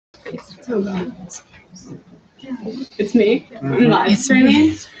So it's me. I'm live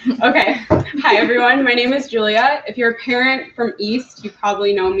streaming. Okay. Hi, everyone. My name is Julia. If you're a parent from East, you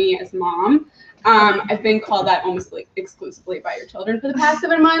probably know me as Mom. I've been called that almost exclusively by your children for the past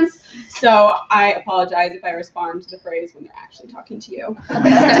 7 months, so I apologize if I respond to the phrase when they're actually talking to you.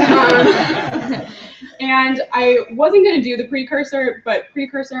 And I wasn't going to do the precursor,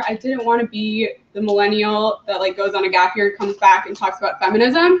 I didn't want to be the millennial that goes on a gap year, comes back, and talks about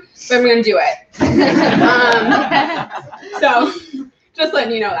feminism, but I'm going to do it. So just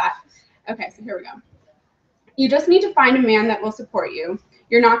letting you know that. Okay, so here we go. You just need to find a man that will support you.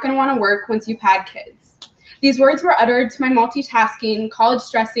 You're not going to want to work once you've had kids. These words were uttered to my multitasking,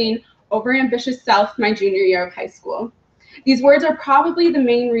 college-stressing, overambitious self my junior year of high school. These words are probably the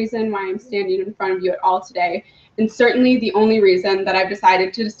main reason why I'm standing in front of you at all today, and certainly the only reason that I've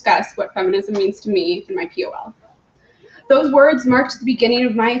decided to discuss what feminism means to me in my POL. Those words marked the beginning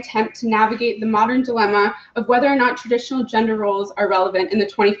of my attempt to navigate the modern dilemma of whether or not traditional gender roles are relevant in the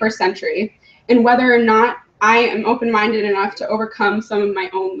 21st century, and whether or not I am open-minded enough to overcome some of my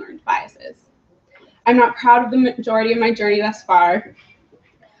own learned biases. I'm not proud of the majority of my journey thus far,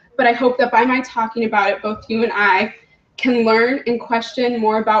 but I hope that by my talking about it, both you and I can learn and question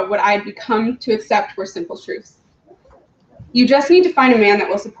more about what I'd become to accept were simple truths. You just need to find a man that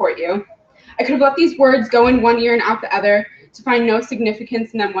will support you. I could have let these words go in one ear and out the other to find no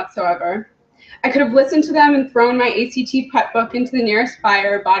significance in them whatsoever. I could have listened to them and thrown my ACT prep book into the nearest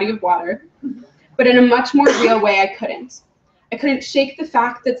fire or body of water. But in a much more real way, I couldn't. I couldn't shake the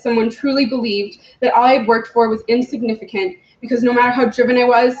fact that someone truly believed that all I had worked for was insignificant, because no matter how driven I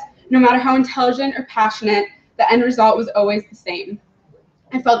was, no matter how intelligent or passionate, the end result was always the same.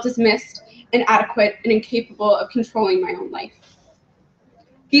 I felt dismissed, inadequate, and incapable of controlling my own life.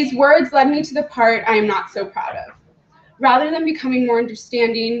 These words led me to the part I am not so proud of. Rather than becoming more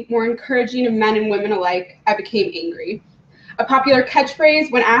understanding, more encouraging of men and women alike, I became angry. A popular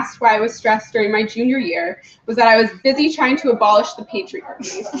catchphrase when asked why I was stressed during my junior year was that I was busy trying to abolish the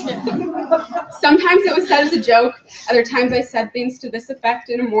patriarchy. Sometimes it was said as a joke, other times I said things to this effect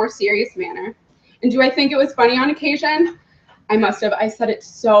in a more serious manner. And do I think it was funny on occasion? I must have. I said it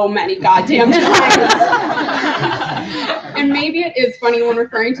so many goddamn times. And maybe it is funny when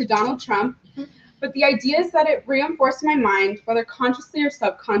referring to Donald Trump, but the idea is that it reinforced in my mind, whether consciously or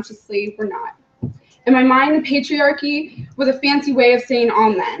subconsciously, were not. In my mind, the patriarchy was a fancy way of saying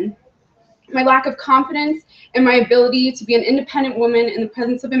all men. My lack of confidence and my ability to be an independent woman in the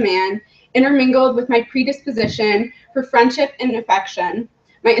presence of a man intermingled with my predisposition for friendship and affection.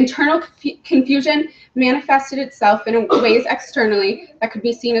 My internal confusion manifested itself in ways externally that could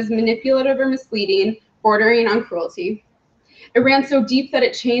be seen as manipulative or misleading, bordering on cruelty. It ran so deep that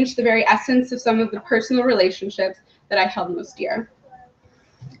it changed the very essence of some of the personal relationships that I held most dear.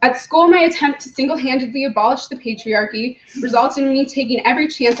 At school, my attempt to single-handedly abolish the patriarchy resulted in me taking every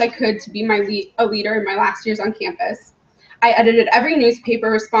chance I could to be a leader in my last years on campus. I edited every newspaper,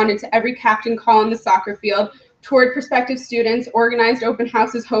 responded to every captain call on the soccer field, toured prospective students, organized open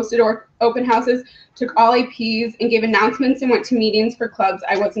houses, hosted open houses, took all APs, and gave announcements and went to meetings for clubs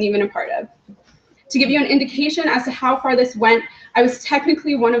I wasn't even a part of. To give you an indication as to how far this went, I was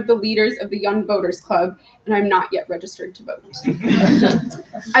technically one of the leaders of the Young Voters Club, and I'm not yet registered to vote.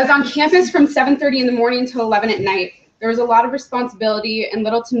 I was on campus from 7:30 in the morning till 11 at night. There was a lot of responsibility and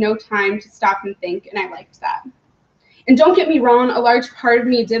little to no time to stop and think, and I liked that. And don't get me wrong, a large part of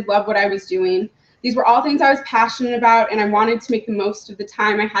me did love what I was doing. These were all things I was passionate about, and I wanted to make the most of the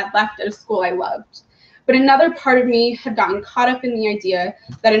time I had left at a school I loved. But another part of me had gotten caught up in the idea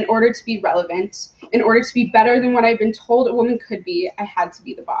that in order to be relevant, in order to be better than what I'd been told a woman could be, I had to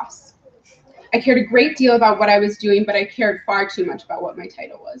be the boss. I cared a great deal about what I was doing, but I cared far too much about what my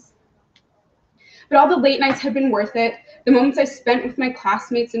title was. But all the late nights had been worth it. The moments I spent with my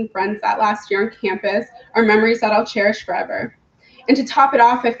classmates and friends that last year on campus are memories that I'll cherish forever. And to top it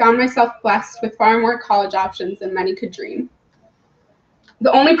off, I found myself blessed with far more college options than many could dream.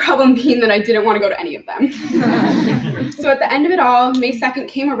 The only problem being that I didn't want to go to any of them. So at the end of it all, May 2nd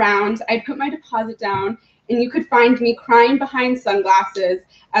came around, I put my deposit down, and you could find me crying behind sunglasses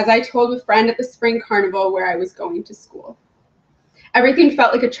as I told a friend at the spring carnival where I was going to school. Everything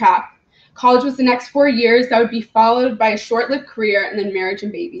felt like a trap. College was the next 4 years that would be followed by a short-lived career and then marriage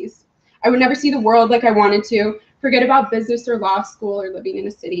and babies. I would never see the world like I wanted to, forget about business or law school or living in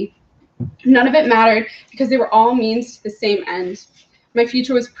a city. None of it mattered because they were all means to the same end. My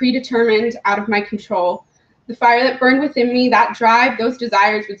future was predetermined, out of my control. The fire that burned within me, that drive, those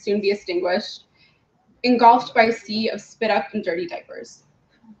desires would soon be extinguished, engulfed by a sea of spit up and dirty diapers.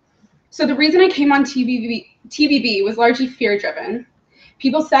 So the reason I came on TBB was largely fear-driven.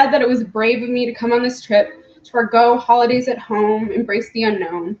 People said that it was brave of me to come on this trip, to forgo holidays at home, embrace the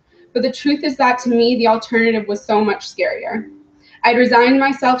unknown. But the truth is that to me, the alternative was so much scarier. I'd resigned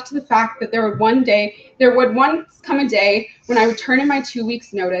myself to the fact that there would once come a day when I would turn in my 2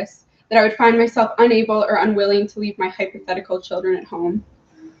 weeks' notice, that I would find myself unable or unwilling to leave my hypothetical children at home.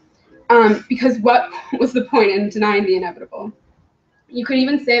 Because what was the point in denying the inevitable? You could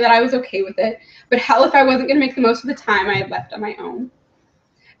even say that I was okay with it, but hell if I wasn't going to make the most of the time I had left on my own.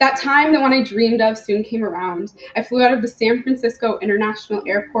 That time, the one I dreamed of, soon came around. I flew out of the San Francisco International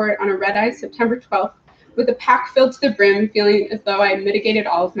Airport on a red-eye September 12th with a pack filled to the brim, feeling as though I had mitigated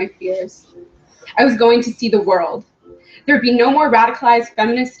all of my fears. I was going to see the world. There would be no more radicalized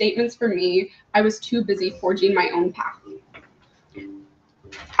feminist statements for me. I was too busy forging my own path.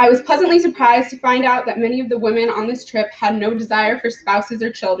 I was pleasantly surprised to find out that many of the women on this trip had no desire for spouses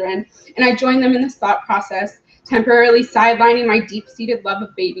or children, and I joined them in this thought process, temporarily sidelining my deep-seated love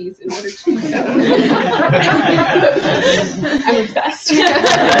of babies in order to do so. I'm obsessed.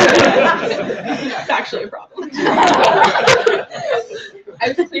 It's actually a problem.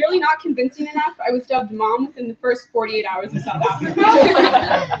 I was clearly not convincing enough. I was dubbed mom within the first 48 hours of South Africa.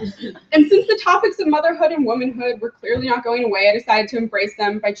 And since the topics of motherhood and womanhood were clearly not going away, I decided to embrace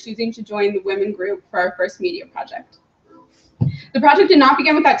them by choosing to join the women group for our first media project. The project did not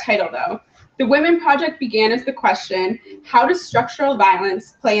begin with that title, though. The Women Project began as the question, how does structural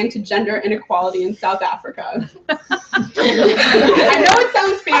violence play into gender inequality in South Africa? I know it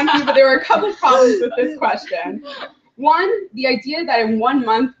sounds fancy, but there were a couple of problems with this question. One, the idea that in 1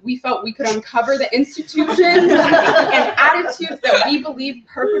 month we felt we could uncover the institutions and attitudes that we believed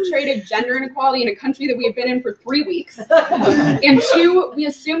perpetrated gender inequality in a country that we had been in for 3 weeks. And two, we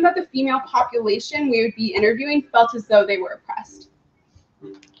assumed that the female population we would be interviewing felt as though they were oppressed.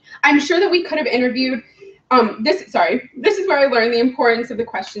 I'm sure that we could have interviewed, this is where I learned the importance of the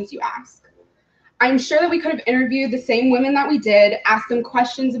questions you ask. I'm sure that we could have interviewed the same women that we did, asked them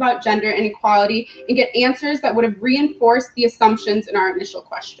questions about gender inequality, and get answers that would have reinforced the assumptions in our initial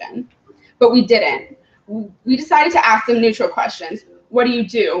question. But we didn't. We decided to ask them neutral questions. What do you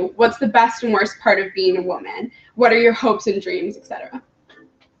do? What's the best and worst part of being a woman? What are your hopes and dreams, etc.?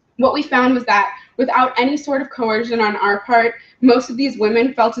 What we found was that without any sort of coercion on our part, most of these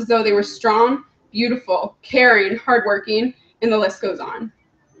women felt as though they were strong, beautiful, caring, hardworking, and the list goes on.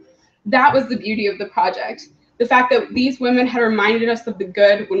 That was the beauty of the project, the fact that these women had reminded us of the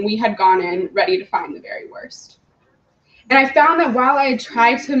good when we had gone in ready to find the very worst. And I found that while I had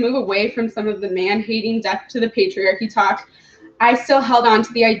tried to move away from some of the man-hating death to the patriarchy talk, I still held on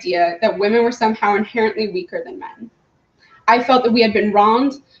to the idea that women were somehow inherently weaker than men. I felt that we had been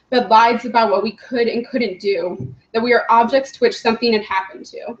wronged, that lies about what we could and couldn't do, that we were objects to which something had happened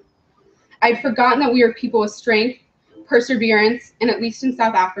to. I'd forgotten that we were people with strength, perseverance, and at least in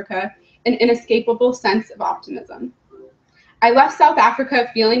South Africa, an inescapable sense of optimism. I left South Africa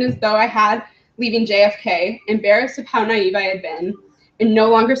feeling as though I had, leaving JFK, embarrassed of how naive I had been, and no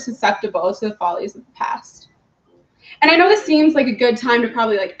longer susceptible to the follies of the past. And I know this seems like a good time to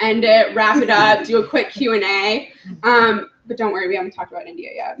probably end it, wrap it up, do a quick Q&A. But don't worry, we haven't talked about India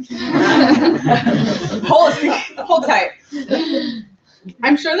yet. Hold tight.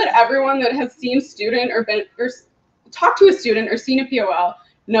 I'm sure that everyone that has seen a student or talked to a student or seen a POL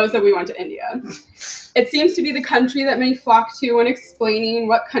knows that we went to India. It seems to be the country that many flock to when explaining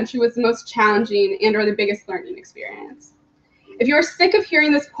what country was the most challenging and or the biggest learning experience. If you are sick of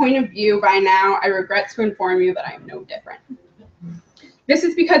hearing this point of view by now, I regret to inform you that I am no different. This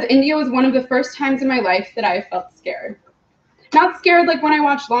is because India was one of the first times in my life that I have felt scared. Not scared like when I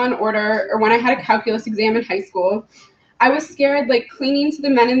watched Law and Order or when I had a calculus exam in high school. I was scared like clinging to the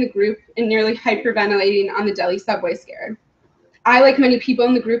men in the group and nearly hyperventilating on the Delhi subway scared. I, like many people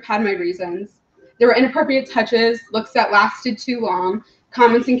in the group, had my reasons. There were inappropriate touches, looks that lasted too long,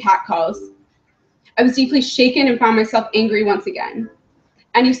 comments and catcalls. I was deeply shaken and found myself angry once again.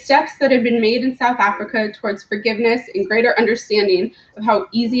 Any steps that had been made in South Africa towards forgiveness and greater understanding of how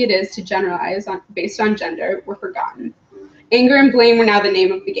easy it is to generalize based on gender were forgotten. Anger and blame were now the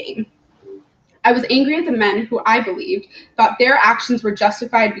name of the game. I was angry at the men who I believed thought their actions were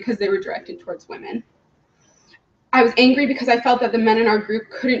justified because they were directed towards women. I was angry because I felt that the men in our group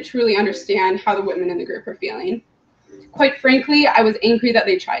couldn't truly understand how the women in the group were feeling. Quite frankly, I was angry that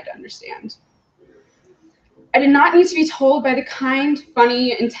they tried to understand. I did not need to be told by the kind,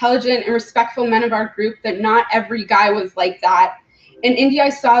 funny, intelligent, and respectful men of our group that not every guy was like that. In India, I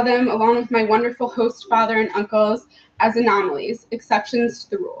saw them, along with my wonderful host father and uncles, as anomalies, exceptions to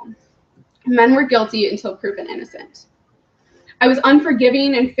the rule. Men were guilty until proven innocent. I was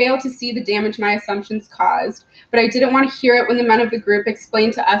unforgiving and failed to see the damage my assumptions caused, but I didn't want to hear it when the men of the group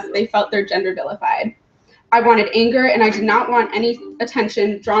explained to us that they felt their gender vilified. I wanted anger, and I did not want any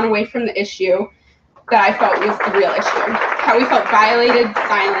attention drawn away from the issue that I felt was the real issue, how we felt violated,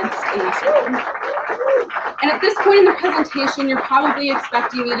 silenced in this room. And at this point in the presentation, you're probably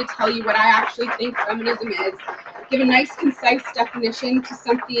expecting me to tell you what I actually think feminism is, give a nice, concise definition to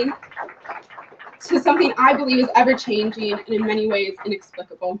something I believe is ever-changing and in many ways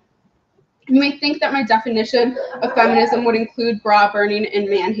inexplicable. You may think that my definition of feminism would include bra burning and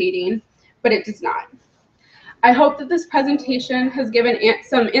man-hating, but it does not. I hope that this presentation has given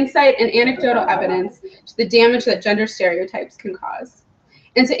some insight and anecdotal evidence to the damage that gender stereotypes can cause.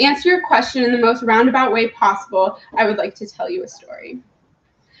 And to answer your question in the most roundabout way possible, I would like to tell you a story.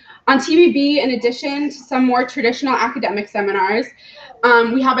 On TBB, in addition to some more traditional academic seminars,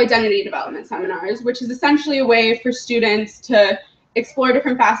 we have identity development seminars, which is essentially a way for students to explore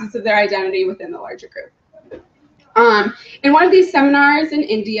different facets of their identity within the larger group. In one of these seminars in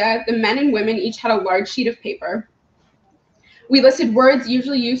India, the men and women each had a large sheet of paper. We listed words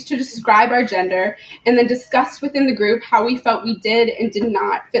usually used to describe our gender and then discussed within the group how we felt we did and did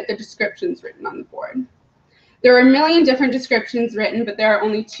not fit the descriptions written on the board. There were a million different descriptions written, but there are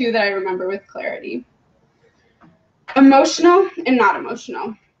only two that I remember with clarity. Emotional and not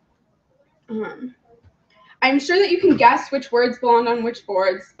emotional. I'm sure that you can guess which words belonged on which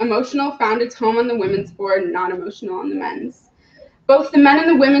boards. Emotional found its home on the women's board, non-emotional on the men's. Both the men and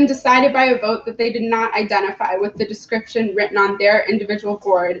the women decided by a vote that they did not identify with the description written on their individual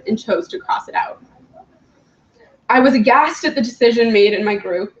board and chose to cross it out. I was aghast at the decision made in my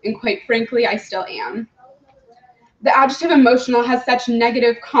group, and quite frankly, I still am. The adjective emotional has such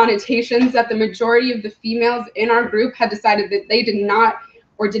negative connotations that the majority of the females in our group had decided that they did not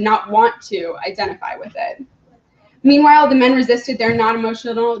or did not want to identify with it. Meanwhile, the men resisted their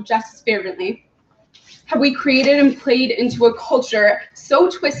non-emotional just as fervently. Have we created and played into a culture so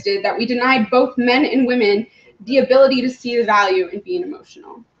twisted that we denied both men and women the ability to see the value in being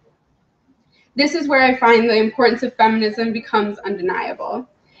emotional? This is where I find the importance of feminism becomes undeniable.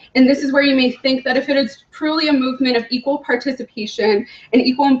 And this is where you may think that if it is truly a movement of equal participation and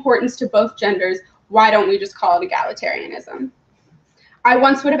equal importance to both genders, why don't we just call it egalitarianism? I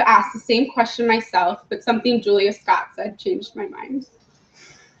once would have asked the same question myself, but something Julia Scott said changed my mind.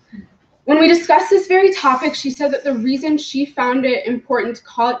 When we discussed this very topic, she said that the reason she found it important to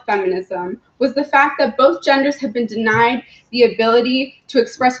call it feminism was the fact that both genders have been denied the ability to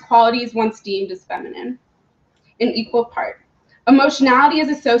express qualities once deemed as feminine in equal part. Emotionality is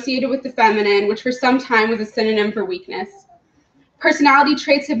associated with the feminine, which for some time was a synonym for weakness. Personality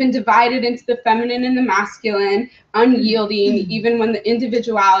traits have been divided into the feminine and the masculine, unyielding, even when the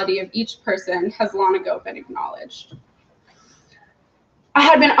individuality of each person has long ago been acknowledged. I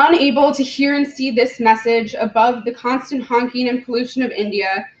had been unable to hear and see this message above the constant honking and pollution of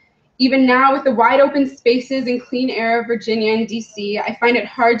India. Even now, with the wide open spaces and clean air of Virginia and DC, I find it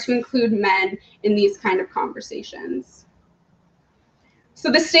hard to include men in these kind of conversations. So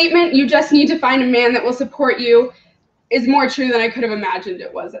the statement, "you just need to find a man that will support you," is more true than I could have imagined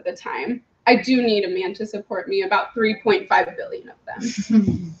it was at the time. I do need a man to support me, about 3.5 billion of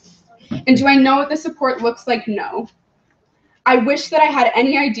them. And do I know what the support looks like? No. I wish that I had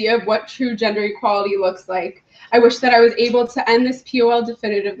any idea of what true gender equality looks like. I wish that I was able to end this POL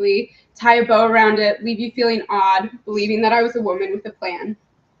definitively, tie a bow around it, leave you feeling odd, believing that I was a woman with a plan.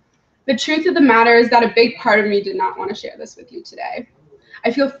 The truth of the matter is that a big part of me did not want to share this with you today. I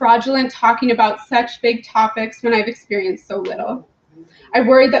feel fraudulent talking about such big topics when I've experienced so little. I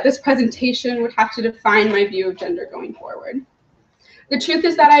worried that this presentation would have to define my view of gender going forward. The truth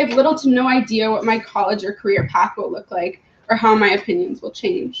is that I have little to no idea what my college or career path will look like, or how my opinions will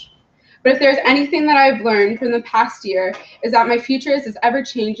change. But if there's anything that I've learned from the past year, is that my future is as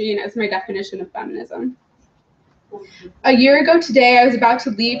ever-changing as my definition of feminism. A year ago today, I was about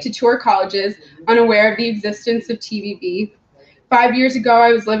to leave to tour colleges, unaware of the existence of TBB. 5 years ago,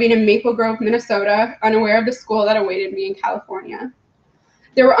 I was living in Maple Grove, Minnesota, unaware of the school that awaited me in California.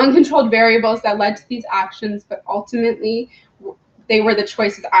 There were uncontrolled variables that led to these actions, but ultimately, they were the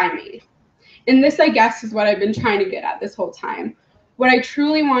choices I made. And this, I guess, is what I've been trying to get at this whole time. What I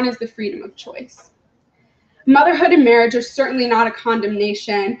truly want is the freedom of choice. Motherhood and marriage are certainly not a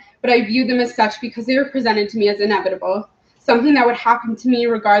condemnation, but I view them as such because they were presented to me as inevitable, something that would happen to me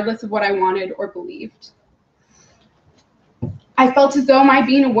regardless of what I wanted or believed. I felt as though my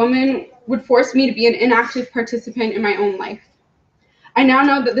being a woman would force me to be an inactive participant in my own life. I now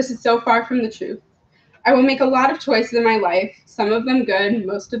know that this is so far from the truth. I will make a lot of choices in my life, some of them good,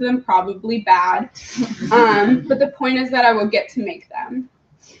 most of them probably bad, but the point is that I will get to make them.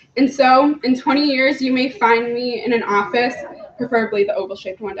 And so in 20 years, you may find me in an office, preferably the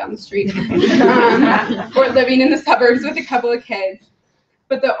oval-shaped one down the street, or living in the suburbs with a couple of kids.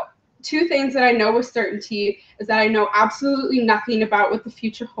 But the two things that I know with certainty is that I know absolutely nothing about what the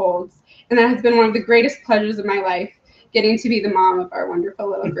future holds, and that has been one of the greatest pleasures of my life, getting to be the mom of our wonderful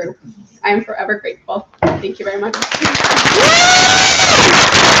little group. I am forever grateful. Thank you very much.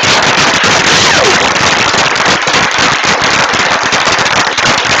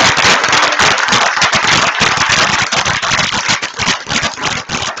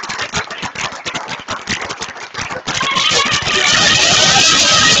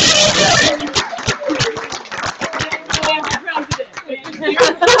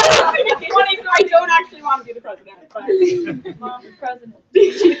 I don't actually want to be the president, but Mom, the president.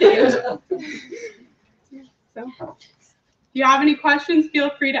 So, if you have any questions, feel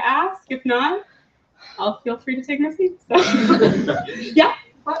free to ask. If not, I'll feel free to take my seat. So. Yeah.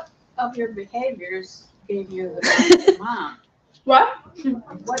 What of your behaviors gave you the mom? What?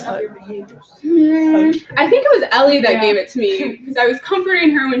 What of your behaviors? I think it was Ellie that gave it to me because I was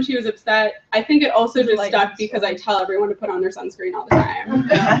comforting her when she was upset. I think it also just stuck because I tell everyone to put on their sunscreen all the time.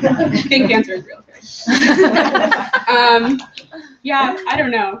 Skin cancer is real thing. Yeah, I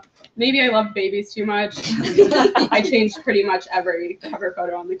don't know. Maybe I love babies too much. I changed pretty much every cover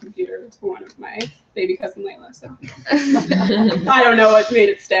photo on the computer to one of my baby cousin Layla. So I don't know what made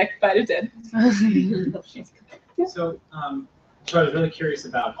it stick, but it did. So I was really curious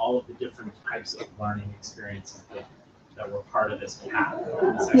about all of the different types of learning experiences that were part of this path,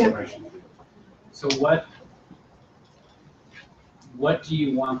 this exploration. So what do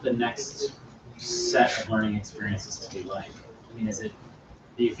you want the next set of learning experiences to be like? I mean,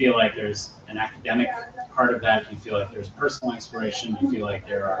 do you feel like there's an academic part of that? Do you feel like there's personal exploration? Do you feel like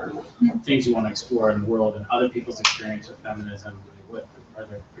there are things you want to explore in the world and other people's experience with feminism? What are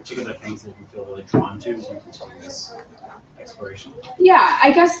there particular things that you feel really drawn to as you continue this exploration? Yeah,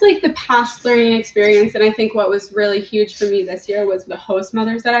 I guess like the past learning experience, and I think what was really huge for me this year was the host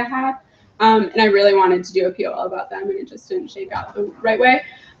mothers that I had. And I really wanted to do a POL about them, and it just didn't shake out the right way.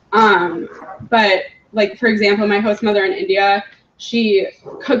 But like, for example, my host mother in India, she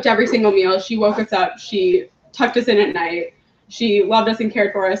cooked every single meal. She woke us up. She tucked us in at night. She loved us and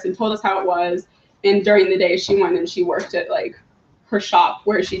cared for us and told us how it was. And during the day, she went and she worked at like her shop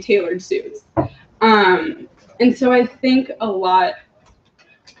where she tailored suits. And so I think a lot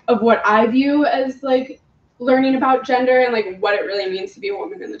of what I view as like learning about gender and like what it really means to be a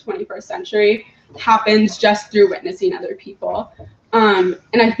woman in the 21st century happens just through witnessing other people. And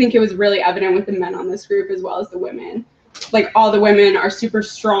I think it was really evident with the men on this group as well as the women. Like all the women are super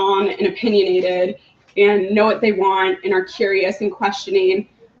strong and opinionated and know what they want and are curious and questioning.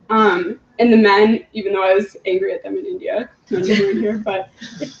 And the men, even though I was angry at them in India, none of them were in here, but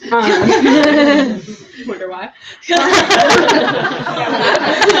wonder why.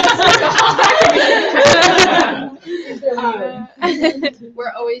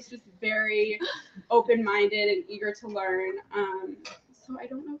 We're always just very open-minded and eager to learn. So I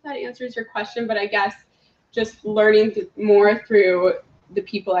don't know if that answers your question, but I guess just learning more through the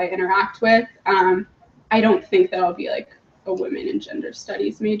people I interact with. I don't think that I'll be like a women in gender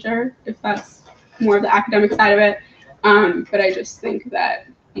studies major, if that's more of the academic side of it. But I just think that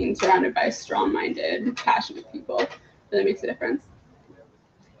being surrounded by strong-minded, passionate people really makes a difference.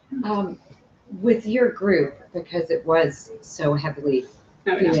 With your group, because it was so heavily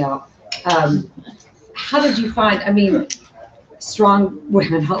female, how did you find, I mean, strong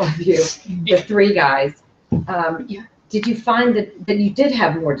women, all of you, the three guys, did you find that you did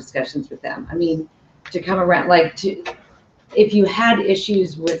have more discussions with them? I mean, to come around, like, if you had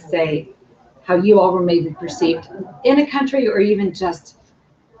issues with, say, how you all were maybe perceived in a country or even just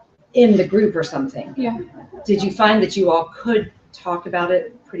in the group or something. Yeah. Did you find that you all could talk about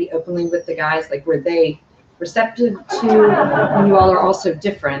it pretty openly with the guys? Like, were they receptive to, when you all are also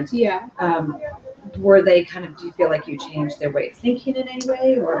different? Yeah. Were they kind of, do you feel like you changed their way of thinking in any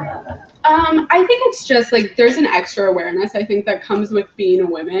way, or? I think it's just like there's an extra awareness I think that comes with being a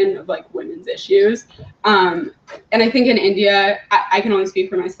woman of like women's issues. And I think in India, I can only speak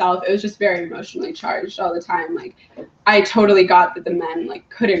for myself, it was just very emotionally charged all the time. Like I totally got that the men like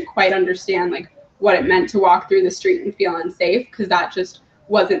couldn't quite understand like what it meant to walk through the street and feel unsafe, because that just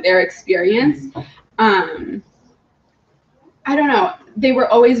wasn't their experience. I don't know. They were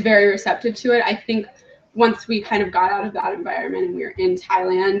always very receptive to it. I think once we kind of got out of that environment and we were in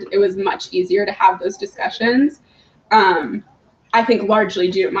Thailand, it was much easier to have those discussions. I think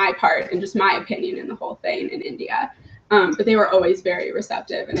largely due to my part and just my opinion in the whole thing in India. But they were always very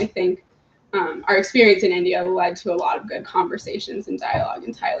receptive, and I think our experience in India led to a lot of good conversations and dialogue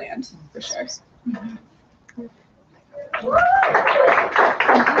in Thailand, for sure. If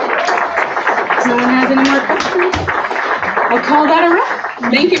no one has any more questions, I'll call that a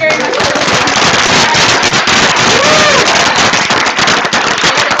wrap. Thank you very much.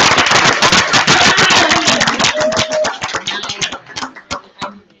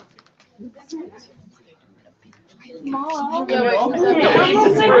 Mom.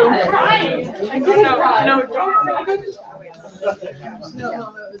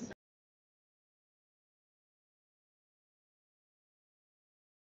 No.